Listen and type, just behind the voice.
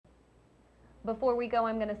Before we go,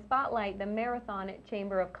 I'm going to spotlight the Marathon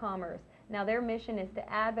Chamber of Commerce. Now, their mission is to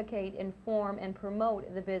advocate, inform, and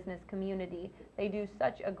promote the business community. They do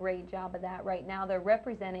such a great job of that right now. They're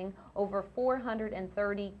representing over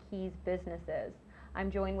 430 Keys businesses.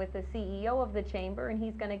 I'm joined with the CEO of the Chamber, and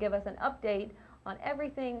he's going to give us an update on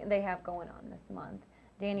everything they have going on this month.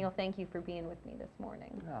 Daniel, thank you for being with me this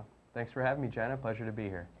morning. Oh, thanks for having me, Jenna. Pleasure to be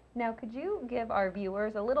here. Now, could you give our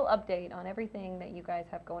viewers a little update on everything that you guys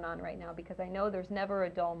have going on right now? Because I know there's never a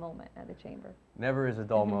dull moment at the Chamber. Never is a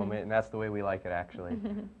dull moment, and that's the way we like it, actually.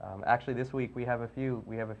 Actually, this week we have a few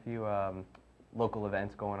local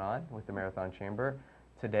events going on with the Marathon Chamber.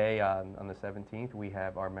 Today, on the 17th, we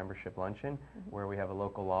have our membership luncheon, where we have a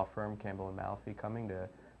local law firm, Campbell & Malafie, coming to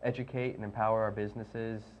educate and empower our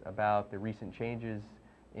businesses about the recent changes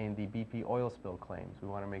in the BP oil spill claims. We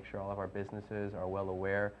want to make sure all of our businesses are well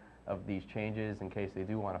aware of these changes in case they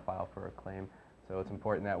do want to file for a claim. So it's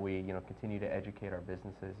important that we continue to educate our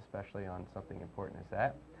businesses, especially on something important as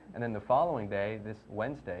that. And then the following day, this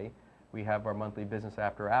Wednesday, we have our monthly Business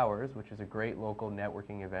After Hours, which is a great local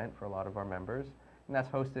networking event for a lot of our members. And that's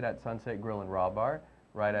hosted at Sunset Grill and Raw Bar,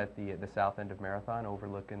 right at the south end of Marathon,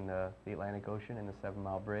 overlooking the Atlantic Ocean and the 7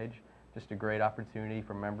 Mile Bridge. Just a great opportunity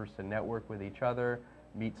for members to network with each other,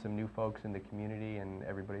 meet some new folks in the community, and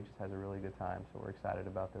everybody just has a really good time. So we're excited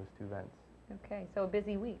about those two events. Okay, so a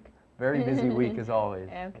busy week. Very busy week as always.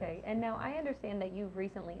 Okay, yes. And now I understand that you've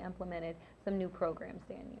recently implemented some new programs,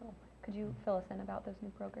 Daniel. Could you fill us in about those new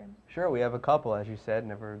programs? Sure, we have a couple, as you said,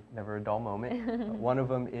 never a dull moment. One of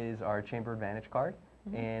them is our Chamber Advantage card,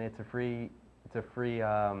 and it's a free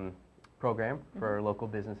program for local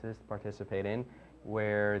businesses to participate in,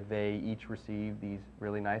 where they each receive these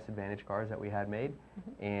really nice Advantage cards that we had made,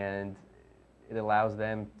 and it allows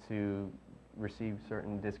them to receive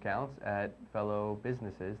certain discounts at fellow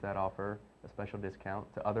businesses that offer a special discount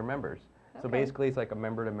to other members. Okay. So basically it's like a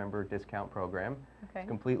member-to-member discount program. Okay. It's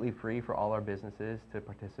completely free for all our businesses to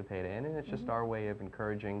participate in, and it's just our way of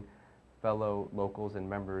encouraging fellow locals and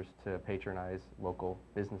members to patronize local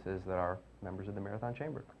businesses that are members of the Marathon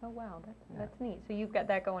Chamber. Oh wow, that's neat. So you've got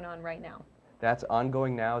that going on right now. That's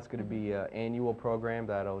ongoing now. It's going to be an annual program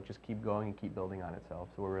that'll just keep going and keep building on itself.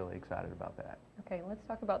 So we're really excited about that. Okay, let's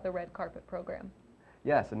talk about the Red Carpet program.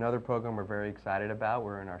 Yes, another program we're very excited about.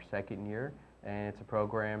 We're in our 2nd year, and it's a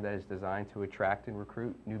program that is designed to attract and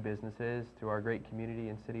recruit new businesses to our great community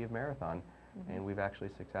and city of Marathon. And we've actually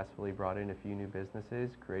successfully brought in a few new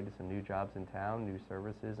businesses, created some new jobs in town, new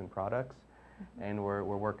services and products, and we're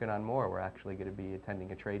working on more. We're actually going to be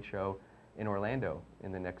attending a trade show in Orlando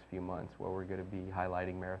in the next few months, where we're going to be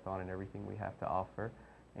highlighting Marathon and everything we have to offer.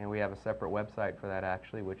 And we have a separate website for that,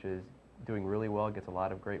 actually, which is doing really well. It gets a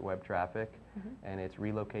lot of great web traffic, and it's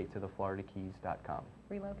relocatetothefloridakeys.com.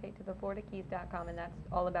 Relocatetothefloridakeys.com, and that's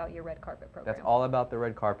all about your Red Carpet program. That's all about the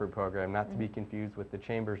Red Carpet program, not to be confused with the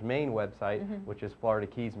Chamber's main website, which is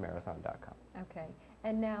floridakeysmarathon.com. Okay.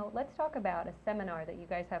 And now let's talk about a seminar that you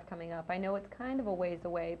guys have coming up. I know it's kind of a ways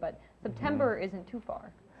away, but September isn't too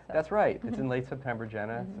far. So. That's right. It's in late September,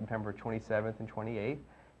 Jenna, September 27th and 28th.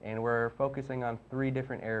 And we're focusing on 3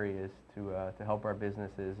 different areas to help our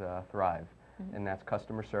businesses thrive. And that's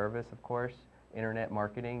customer service, of course, internet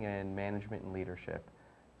marketing, and management and leadership.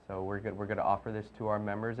 So we're going to offer this to our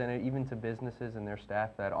members, and even to businesses and their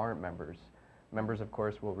staff that aren't members. Members, of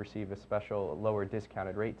course, will receive a special lower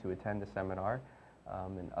discounted rate to attend the seminar,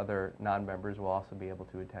 and other non-members will also be able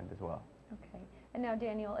to attend as well. Okay. And now,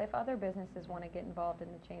 Daniel, if other businesses want to get involved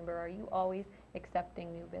in the Chamber, are you always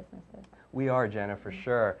accepting new businesses? We are, Jenna, for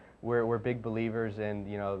sure. We're big believers in,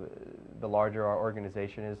 the larger our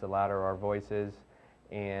organization is, the louder our voice is,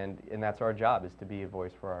 and that's our job, is to be a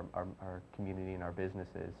voice for our community and our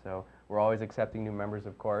businesses. So we're always accepting new members,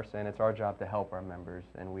 of course, and it's our job to help our members,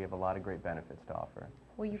 and we have a lot of great benefits to offer.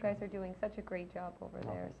 Well, you guys are doing such a great job over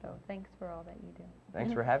there, so thanks for all that you do.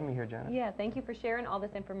 Thanks for having me here, Jenna. Yeah, thank you for sharing all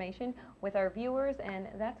this information with our viewers, and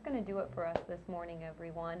that's going to do it for us this morning,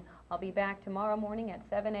 everyone. I'll be back tomorrow morning at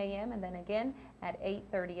 7 a.m. and then again at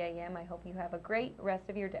 8:30 a.m. I hope you have a great rest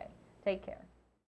of your day. Take care.